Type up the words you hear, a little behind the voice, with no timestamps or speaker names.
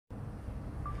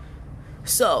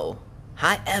So,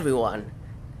 hi everyone,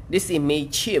 this is me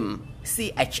Chim,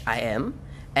 Chim,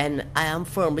 and I am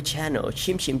from the channel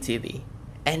Chim TV.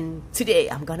 And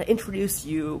today I'm gonna introduce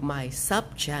you my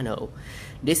sub channel.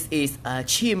 This is a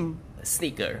Chim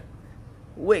sneaker,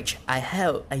 which I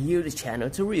use the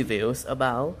channel to reviews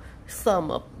about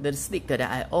some of the sneaker that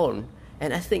I own.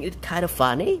 And I think it's kind of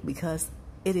funny because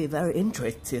it is very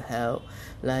interesting to have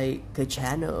like a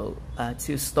channel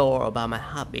to store about my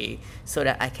hobby, so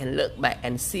that I can look back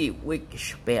and see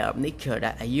which pair of sneaker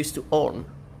that I used to own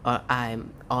or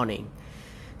I'm owning.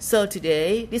 So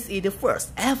today, this is the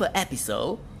first ever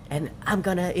episode, and I'm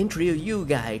gonna introduce you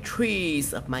guys three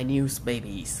of my new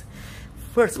babies.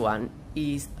 First one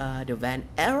is the Van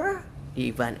Era, the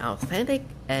Van Authentic,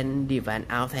 and the Van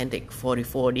Authentic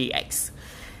 44DX.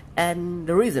 And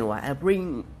the reason why I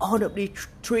bring all of these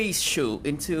three shoes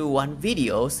into one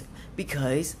videos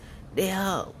because they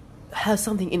have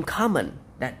something in common.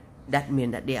 That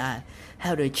means that they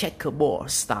have the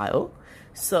checkerboard style.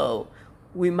 So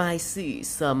we might see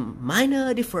some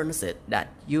minor differences that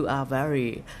you are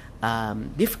very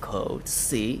difficult to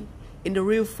see in the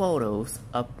real photos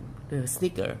of the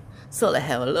sneaker. So let's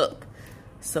have a look.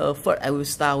 So first I will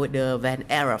start with the Van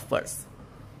Era first.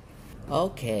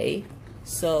 Okay.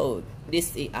 So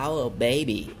this is our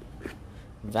baby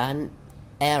Van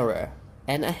Era,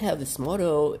 and I have this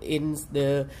model in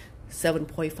the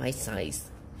 7.5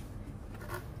 size.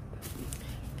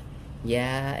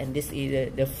 Yeah, and this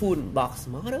is the full box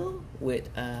model with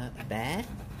a bag,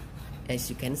 as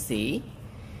you can see,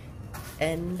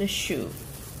 and the shoe,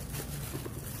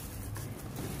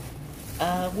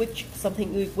 which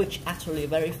actually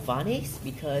very funny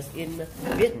because in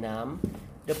Vietnam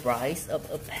the price of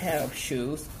a pair of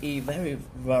shoes is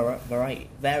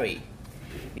very.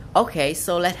 Okay,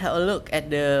 so let's have a look at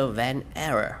the Van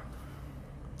Era.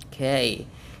 Okay,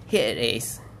 here it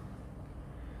is.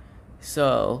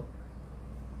 So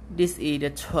this is the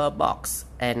tour box,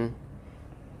 and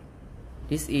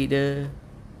this is the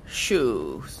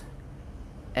shoes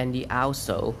and the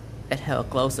outsole. Let's have a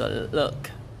closer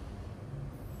look.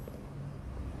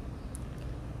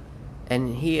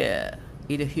 And here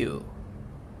is the heel.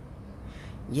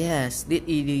 Yes, this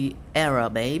is the Era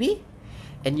baby,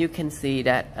 and you can see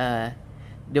that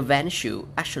the Van shoe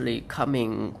actually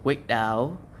coming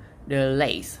without the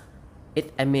lace.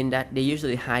 I mean that they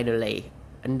usually hide the lace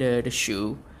under the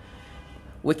shoe,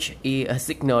 which is a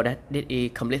signal that it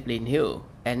is completely new.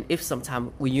 And if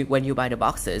sometimes when you buy the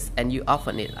boxes and you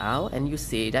open it out and you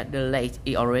see that the lace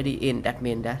is already in, that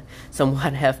means that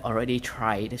someone have already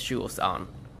tried the shoes on.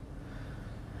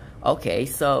 Okay,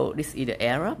 so this is the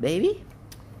Era baby.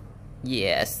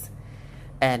 Yes,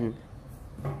 and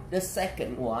the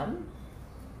second one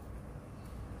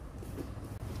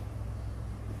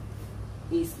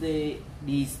is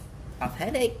this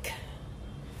Authentic.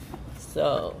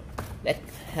 So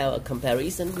let's have a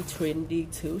comparison between the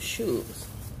two shoes.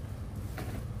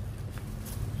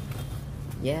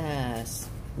 Yes,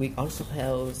 we also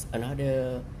have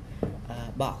another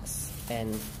box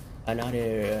and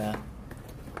another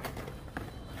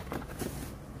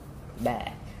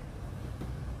bag.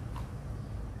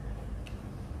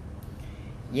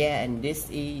 Yeah, and this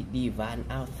is the Van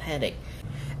Authentic,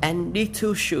 and these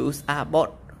two shoes are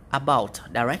bought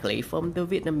directly from the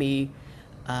Vietnamese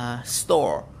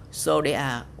store, so they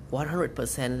are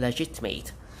 100%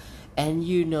 legitimate. And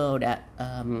you know that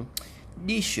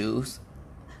these shoes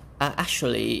are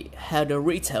actually have the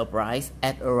retail price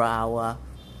at around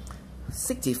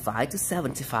 65 to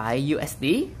 75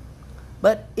 USD,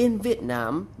 but in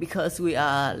Vietnam, because we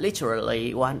are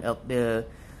literally one of the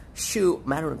shoe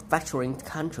manufacturing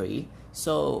country,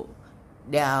 so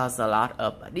there's a lot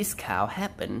of discount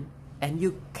happen, and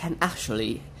you can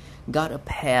actually got a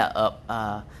pair of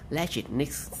legit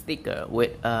sneaker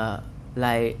with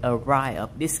like a ride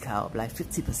of discount like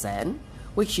 50%,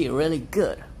 which is really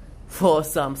good for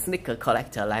some sneaker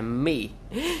collector like me,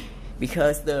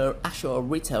 because the actual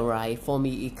retail ride for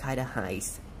me is kind of high.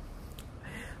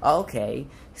 Okay,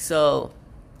 so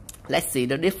let's see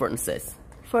the differences.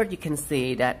 First, you can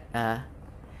see that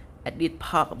at this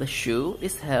part of the shoe,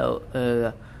 this have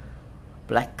a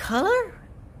black color,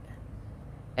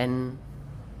 and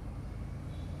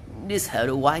this have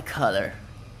the white color.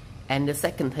 And the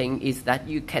second thing is that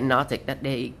you can notice that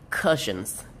there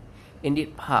cushions in this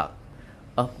part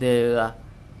of the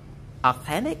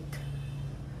Authentic,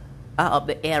 of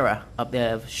the Era, of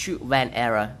the shoe Van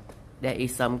Era. There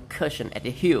is some cushion at the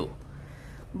heel,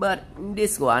 but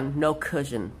this one no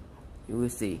cushion. You will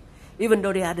see, even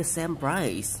though they are the same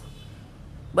price,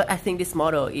 but I think this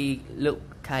model look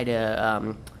kind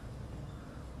of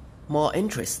more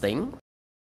interesting.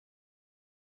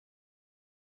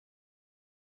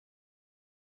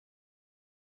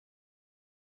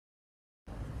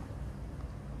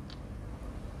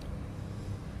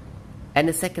 And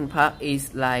the second part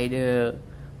is like the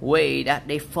way that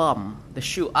they form the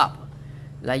shoe up.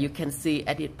 Like you can see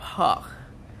at it part,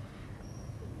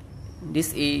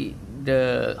 this is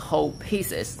the whole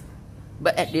pieces,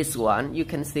 but at this one you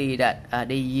can see that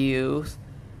they use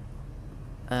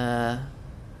to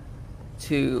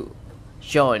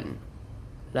join.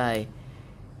 Like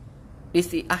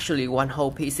this is actually one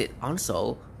whole piece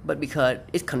also, but because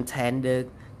it contains the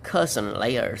cushion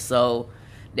layer, so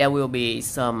there will be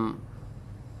some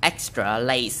extra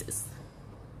laces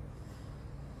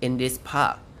in this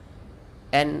part.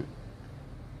 And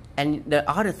the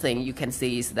other thing you can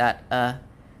see is that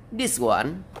this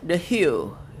one, the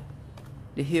heel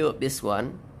of this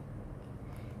one,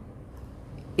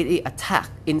 it is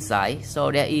attached inside,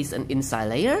 so there is an inside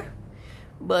layer,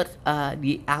 but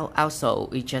the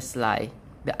outsole is just like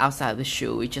the outside of the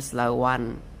shoe is just like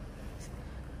one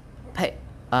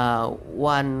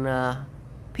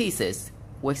pieces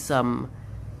with some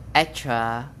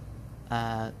extra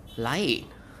lining.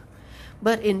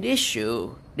 But in this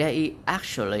shoe there is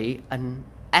actually an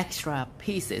extra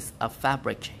pieces of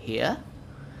fabric here,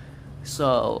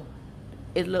 so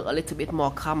it looks a little bit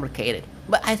more complicated.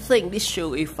 But I think this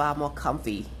shoe is far more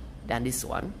comfy than this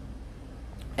one,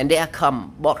 and they are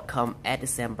both come at the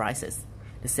same prices,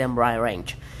 the same price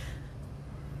range.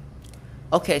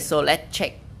 Okay, so let's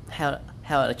check how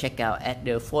to check out at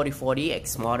the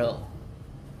 44DX model.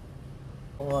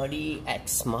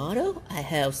 40X model I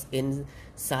have in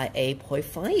size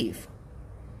 8.5,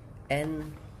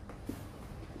 and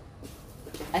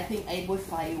I think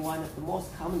 8.5 is one of the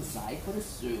most common size for the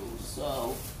shoe.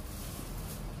 So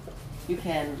you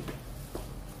can,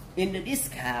 in the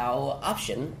discount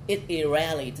option, it is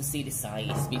rarely to see the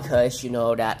size, because you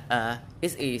know that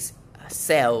it is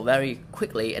sell very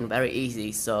quickly and very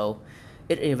easy, so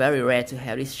it is very rare to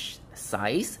have this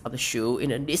size of the shoe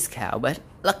in a discount. But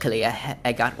luckily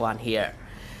I got one here.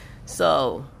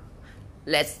 So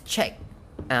let's check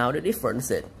out the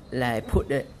differences. Like put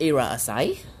the era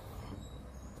aside,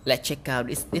 let's check out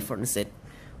this differences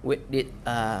with this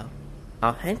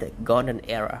authentic golden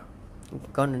era,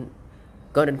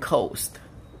 golden coast.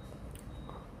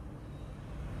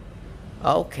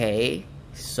 Okay,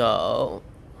 so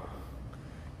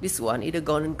this one is the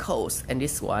golden coast and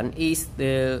this one is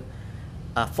the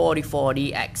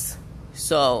 44DX.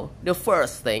 So the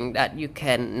first thing that you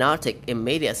can notice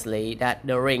immediately that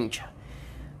the range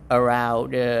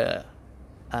around the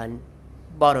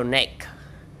bottleneck,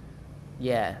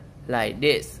 yeah, like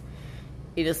this,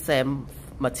 is the same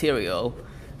material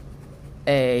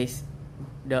as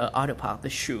the other part of the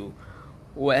shoe,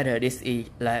 whether this is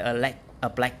like a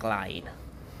black line.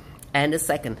 And the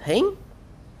second thing,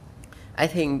 I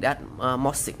think that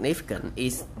most significant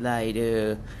is like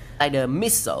the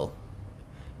midsole.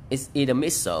 It's either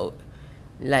midsole,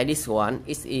 like this one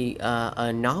is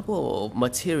a noble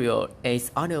material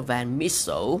as other than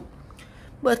midsole,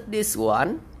 but this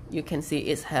one you can see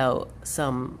it has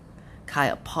some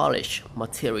kind of polished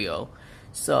material,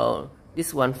 so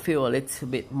this one feels a little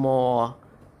bit more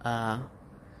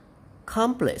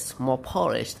complex, more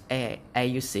polished, as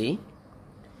you see.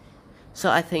 So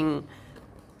I think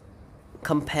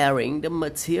comparing the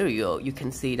material, you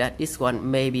can see that this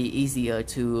one may be easier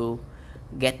to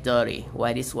get dirty,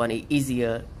 while this one is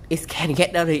easier. It can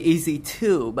get dirty easy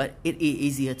too, but it is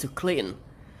easier to clean.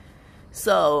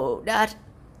 So that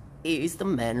is the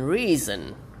main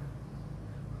reason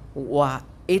why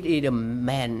it is the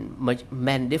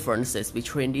main differences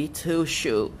between the two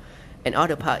shoes. And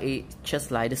other part is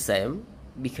just like the same,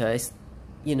 because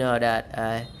you know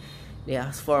that they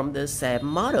are from the same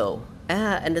model.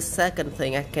 And the second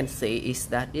thing I can see is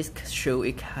that this shoe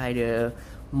is kind of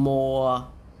more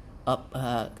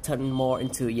turn more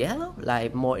into yellow,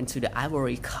 like more into the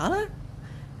ivory color,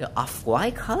 the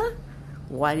off-white color,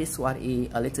 while this one is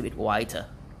a little bit whiter.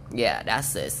 Yeah,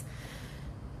 that's it.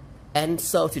 And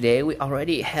so today we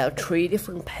already have 3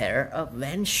 different pair of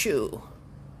Vans shoe.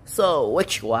 So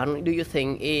which one do you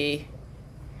think is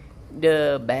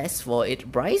the best for its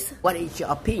price? What is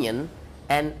your opinion?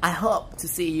 And I hope to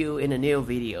see you in the new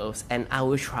videos, and I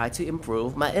will try to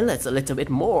improve my English a little bit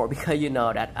more, because you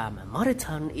know that my mother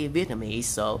tongue is Vietnamese,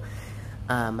 so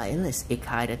my English is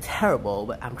kind of terrible,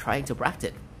 but I'm trying to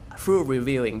practice through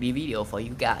reviewing the video for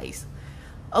you guys.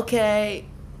 Okay,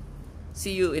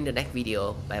 see you in the next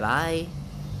video. Bye bye.